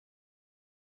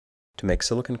To make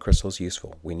silicon crystals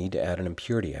useful, we need to add an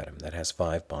impurity atom that has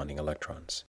 5 bonding electrons.